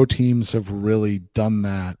no teams have really done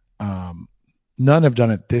that. None have done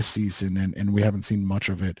it this season, and we haven't seen much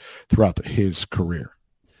of it throughout his career.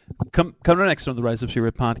 Come next on the Rise Up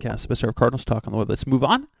Series podcast, best of Cardinals talk on the web. Let's move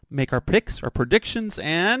on, make our picks, our predictions,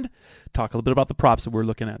 and talk a little bit about the props that we're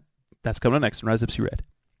looking at. That's coming next on Rise Up Series.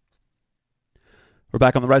 We're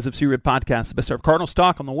back on the Rise Up Series podcast, the best of Cardinals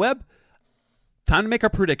talk on the web. Time to make our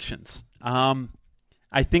predictions.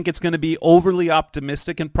 I think it's going to be overly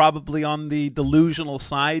optimistic and probably on the delusional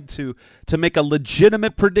side to make a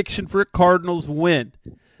legitimate prediction for a Cardinals win.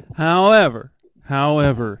 However,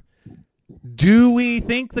 do we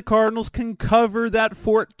think the Cardinals can cover that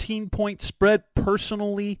 14-point spread?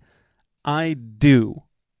 Personally, I do.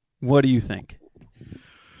 What do you think?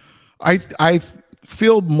 I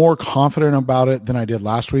feel more confident about it than I did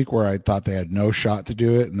last week, where I thought they had no shot to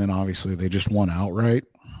do it, and then obviously they just won outright.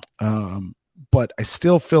 But I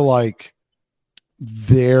still feel like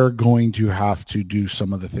they're going to have to do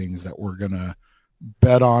some of the things that we're going to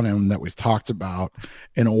bet on and that we've talked about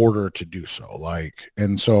in order to do so.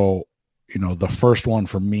 So, the first one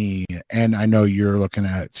for me, and I know you're looking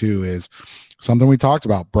at it too, is something we talked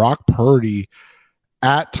about. Brock Purdy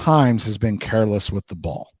at times has been careless with the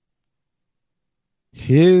ball.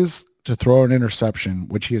 His to throw an interception,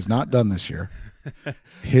 which he has not done this year,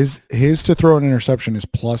 his to throw an interception is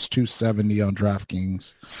plus 270 on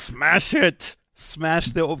DraftKings. Smash it.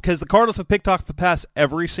 Because the Cardinals have picked off the pass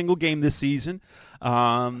every single game this season.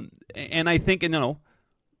 And I think,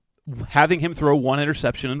 having him throw one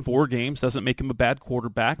interception in 4 games doesn't make him a bad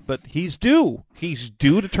quarterback, but he's due. He's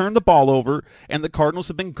due to turn the ball over, and the Cardinals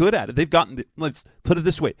have been good at it. They've gotten, let's put it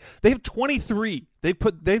this way, they have 23.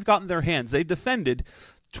 They've gotten their hands. They've defended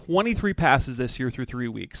 23 passes this year through 3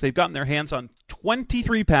 weeks. They've gotten their hands on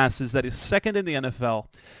 23 passes. That is second in the NFL.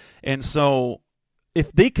 And so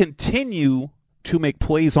if they continue to make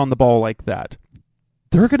plays on the ball like that,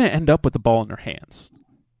 they're going to end up with the ball in their hands.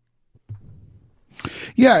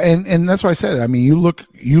 Yeah, and that's why I said, I mean, you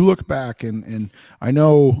look back, and I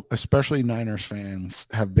know especially Niners fans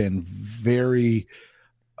have been very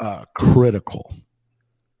critical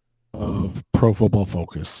of Pro Football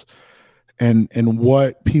Focus and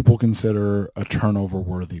what people consider a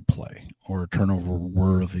turnover-worthy play or a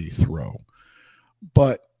turnover-worthy throw.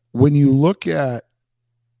 But when you look at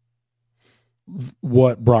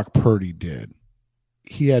what Brock Purdy did,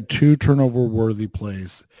 he had 2 turnover-worthy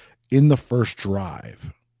plays in the first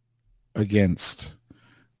drive against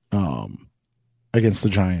the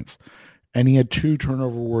Giants, and he had 2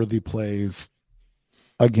 turnover-worthy plays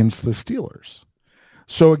against the Steelers.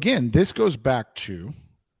 So again, this goes back to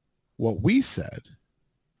what we said,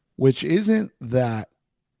 which isn't that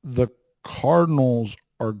the Cardinals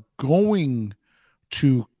are going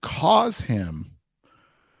to cause him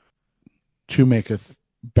to make a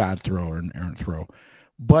bad throw or an errant throw,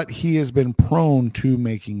 but he has been prone to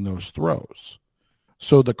making those throws.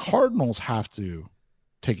 So the Cardinals have to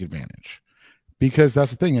take advantage, because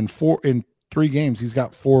that's the thing. In 3 games, he's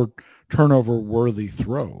got 4 turnover-worthy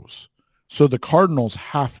throws. So the Cardinals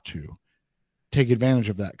have to take advantage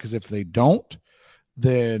of that, because if they don't,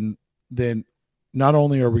 then not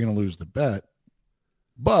only are we going to lose the bet,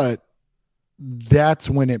 but that's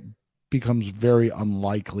when it becomes very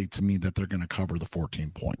unlikely to me that they're going to cover the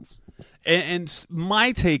 14 points. And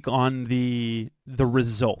my take on the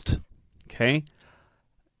result, okay?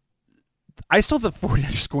 I still have the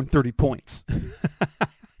 49ers scoring 30 points.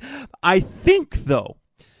 I think the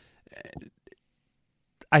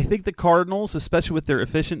Cardinals, especially with their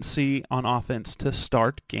efficiency on offense to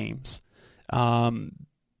start games,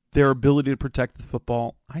 their ability to protect the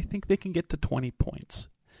football, I think they can get to 20 points.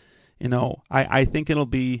 I think it'll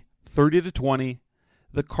be 30-20.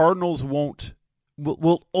 The Cardinals will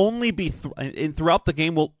only be throughout the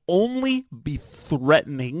game will only be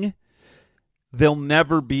threatening. They'll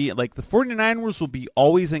never be like the 49ers will be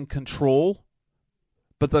always in control,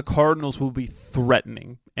 but the Cardinals will be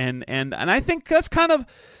threatening. And I think that's kind of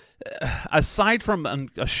aside from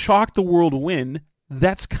a shock the world win,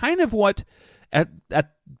 that's kind of what, at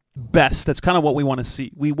best, that's kind of what we want to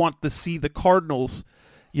see. We want to see the Cardinals,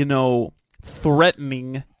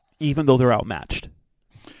 threatening, even though they're outmatched.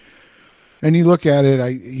 And you look at it,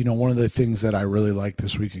 one of the things that I really like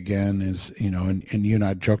this week again is, and you and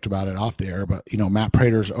I joked about it off the air, but, Matt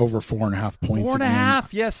Prater's over 4.5 points.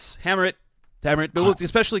 4.5, yes. Hammer it. But look,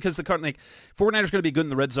 especially because the 49ers are going to be good in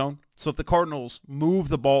the red zone. So if the Cardinals move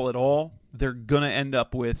the ball at all, they're going to end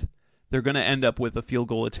up with a field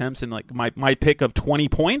goal attempts. And like my pick of 20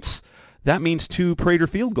 points, that means 2 Prater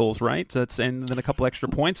field goals, right? So and then a couple extra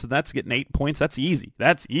points. So that's getting 8 points. That's easy.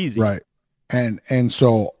 Right. And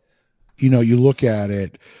so, you look at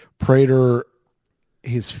it, Prater,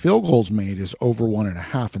 his field goals made is over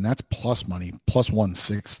 1.5, and that's plus money, plus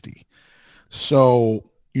 160. So,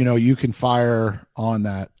 you can fire on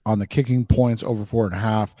the kicking points over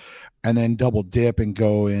 4.5, and then double dip and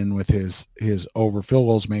go in with his over field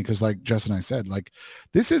goals made. Cause like Jess and I said, like,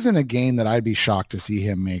 this isn't a game that I'd be shocked to see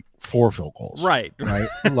him make 4 field goals. Right.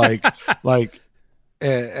 like,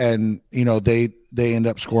 and they end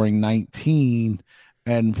up scoring 19,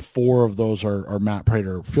 and 4 of those are Matt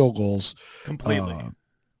Prater field goals completely.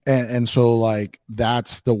 And so like,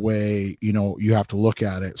 that's the way, you have to look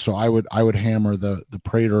at it. So I would hammer the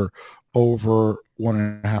Prater over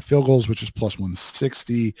 1.5 field goals, which is plus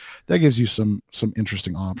 160. That gives you some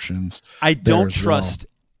interesting options. I don't trust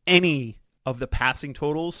any of the passing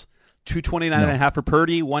totals. 229.5 for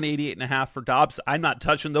Purdy, 188.5 for Dobbs. I'm not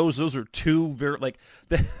touching those. Those are 2 very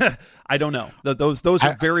I don't know. Those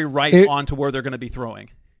are very on to where they're going to be throwing.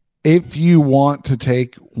 If you want to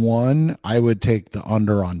take one, I would take the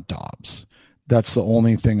under on Dobbs. That's the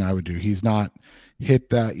only thing I would do. He's not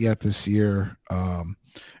hit that yet this year.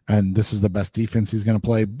 And this is the best defense he's going to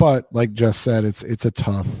play. But like Jess said, it's a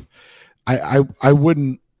tough. I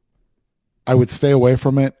would stay away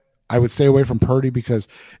from it. I would stay away from Purdy because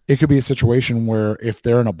it could be a situation where if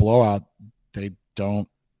they're in a blowout, they don't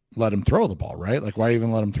let him throw the ball, right? Like, why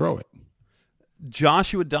even let him throw it?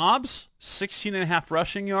 Joshua Dobbs, 16.5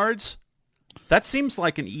 rushing yards. That seems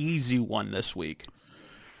like an easy one this week.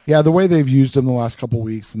 Yeah, the way they've used him the last couple of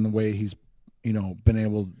weeks and the way he's, been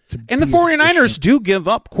able to. And the 49ers do give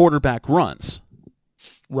up quarterback runs.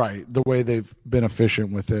 Right. The way they've been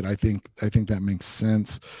efficient with it, I think that makes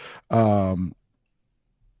sense.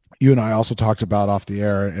 You and I also talked about off the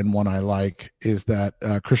air, and one I like is that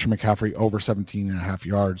Christian McCaffrey over 17.5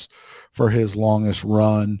 yards for his longest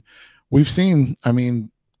run. We've seen,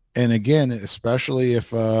 and again, especially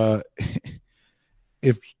if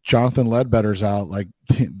Jonathan Ledbetter's out, like,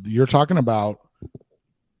 you're talking about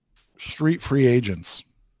street free agents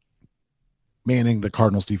manning the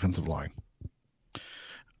Cardinals defensive line.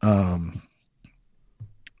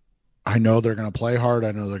 I know they're going to play hard.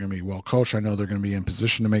 I know they're going to be well coached. I know they're going to be in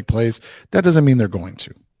position to make plays. That doesn't mean they're going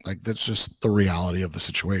to. Like, that's just the reality of the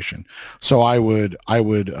situation. So I would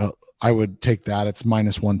take that. It's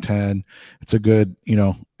minus 110. It's a good,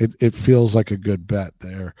 it feels like a good bet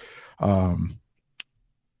there. And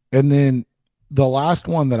then the last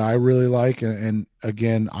one that I really like, and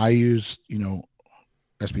again, I use,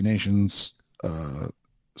 SB Nation's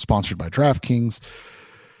sponsored by DraftKings.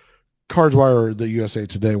 CardsWire, the USA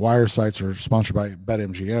Today wire sites are sponsored by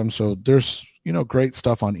BetMGM. So there's, great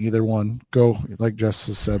stuff on either one. Go, like Jess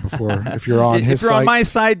has said before, if you're on his if you're site, on my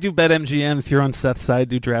side, do BetMGM. If you're on Seth's side,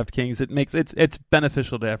 do DraftKings. It's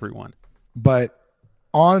beneficial to everyone. But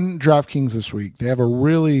on DraftKings this week, they have a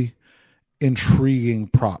really intriguing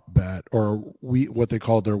prop bet, or what they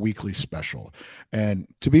call their weekly special. And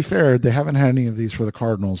to be fair, they haven't had any of these for the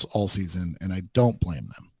Cardinals all season, and I don't blame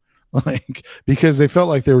them. Because they felt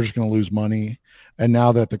like they were just going to lose money. And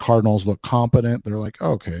now that the Cardinals look competent, they're like,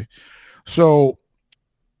 oh, okay. So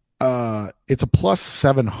it's a plus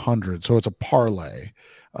 700. So it's a parlay.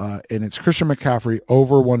 And it's Christian McCaffrey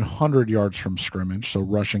over 100 yards from scrimmage. So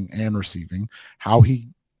rushing and receiving. How he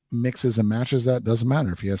mixes and matches that doesn't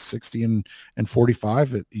matter. If he has 60 and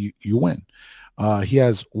 45, you win. He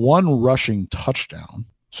has 1 rushing touchdown.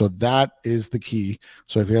 So that is the key.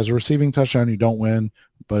 So if he has a receiving touchdown, you don't win.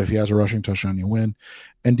 But if he has a rushing touchdown, you win.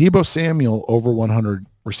 And Deebo Samuel over 100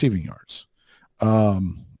 receiving yards.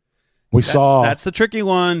 That's the tricky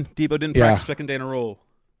one. Deebo didn't practice second day in a row.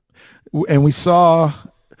 And we saw,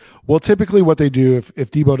 typically what they do,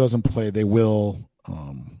 if Deebo doesn't play, they will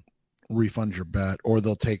refund your bet, or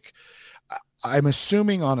they'll take, I'm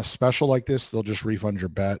assuming on a special like this, they'll just refund your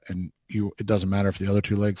bet and it doesn't matter if the other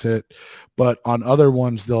 2 legs hit. But on other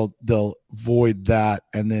ones, they'll void that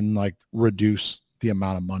and then like reduce the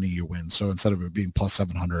amount of money you win. So instead of it being plus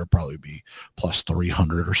 700, it'll probably be plus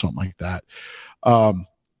 300 or something like that.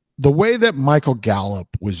 the way that Michael Gallup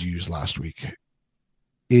was used last week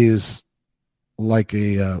is like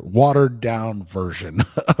a watered down version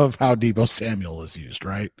of how Deebo Samuel is used,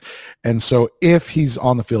 right? And so if he's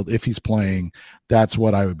on the field, if he's playing, that's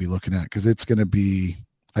what I would be looking at, because it's going to be,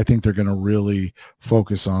 I think they're going to really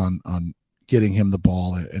focus on getting him the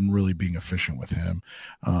ball and really being efficient with him.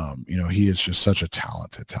 He is just such a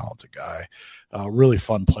talented guy. Really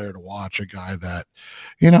fun player to watch, a guy that,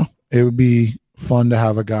 it would be fun to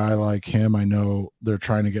have a guy like him. I know they're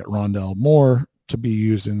trying to get Rondell Moore to be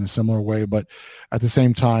used in a similar way, but at the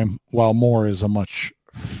same time, while Moore is a much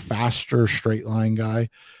faster straight line guy,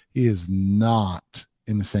 he is not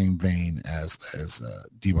in the same vein as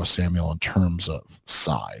Deebo Samuel in terms of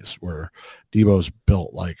size, where Deebo's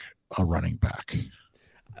built like a running back.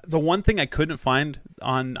 The one thing I couldn't find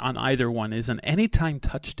on either one is an anytime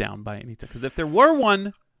touchdown by any time. Because if there were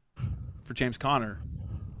one for James Conner,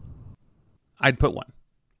 I'd put one.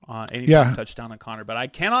 Anytime touchdown on Conner. But I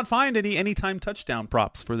cannot find any anytime touchdown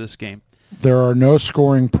props for this game. There are no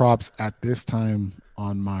scoring props at this time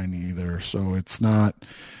on mine either. So it's not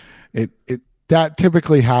that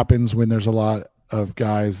typically happens when there's a lot of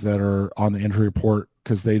guys that are on the injury report,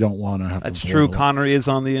 because they don't want to have That's to. True. Conner is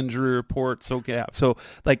on the injury report. So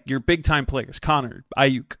like your big time players, Conner,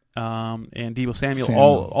 Ayuk, and Deebo Samuel.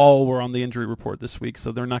 all were on the injury report this week.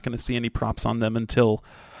 So they're not going to see any props on them until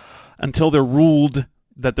they're ruled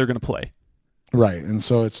that they're going to play. Right. And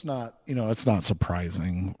so it's not, it's not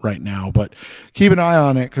surprising right now, but keep an eye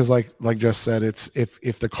on it, because like Jess said, it's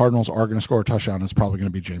if the Cardinals are going to score a touchdown, it's probably going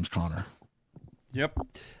to be James Conner. Yep.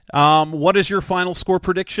 What is your final score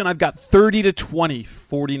prediction? I've got 30-20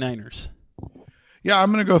 49ers. Yeah,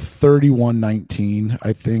 I'm going to go 31-19.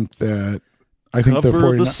 I think the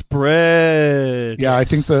spread. Yeah, I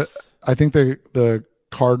think the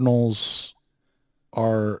Cardinals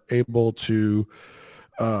are able to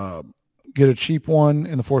get a cheap one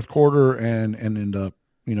in the fourth quarter and end up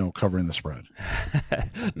covering the spread.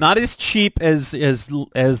 Not as cheap as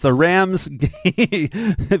the Rams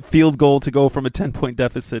field goal to go from a 10-point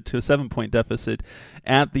deficit to a 7-point deficit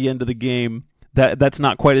at the end of the game. That's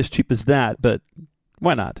not quite as cheap as that, but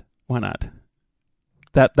why not?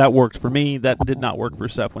 That worked for me. That did not work for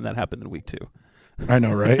Seth when that happened in week 2. I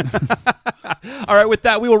know, right? All right, with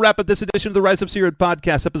that, we will wrap up this edition of the Rise Up C-Red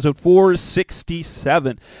podcast, episode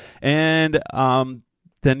 467. And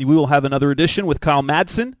then we will have another edition with Kyle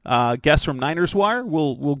Madsen, guest from Niners Wire.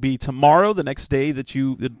 Will be tomorrow, the next day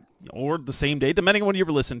or the same day, depending on when you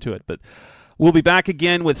ever listen to it. But we'll be back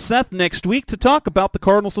again with Seth next week to talk about the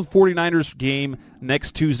Cardinals and 49ers game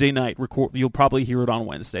next Tuesday night. You'll probably hear it on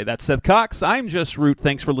Wednesday. That's Seth Cox. I'm Jess Root.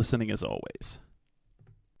 Thanks for listening as always.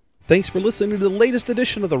 Thanks for listening to the latest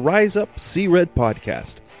edition of the Rise Up C-Red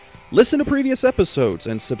podcast. Listen to previous episodes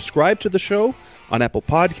and subscribe to the show on Apple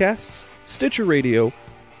Podcasts, Stitcher Radio,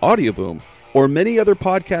 Audioboom, or many other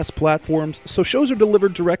podcast platforms, so shows are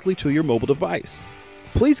delivered directly to your mobile device.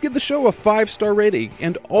 Please give the show a 5-star rating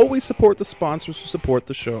and always support the sponsors who support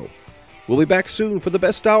the show. We'll be back soon for the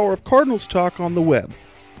best hour of Cardinals talk on the web.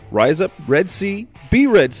 Rise Up Red Sea, be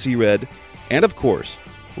Red Sea Red, and of course,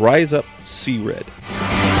 Rise Up Sea Red.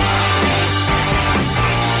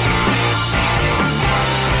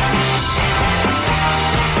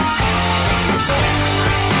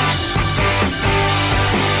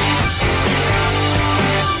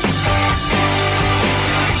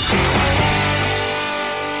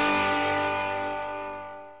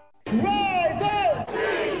 Run!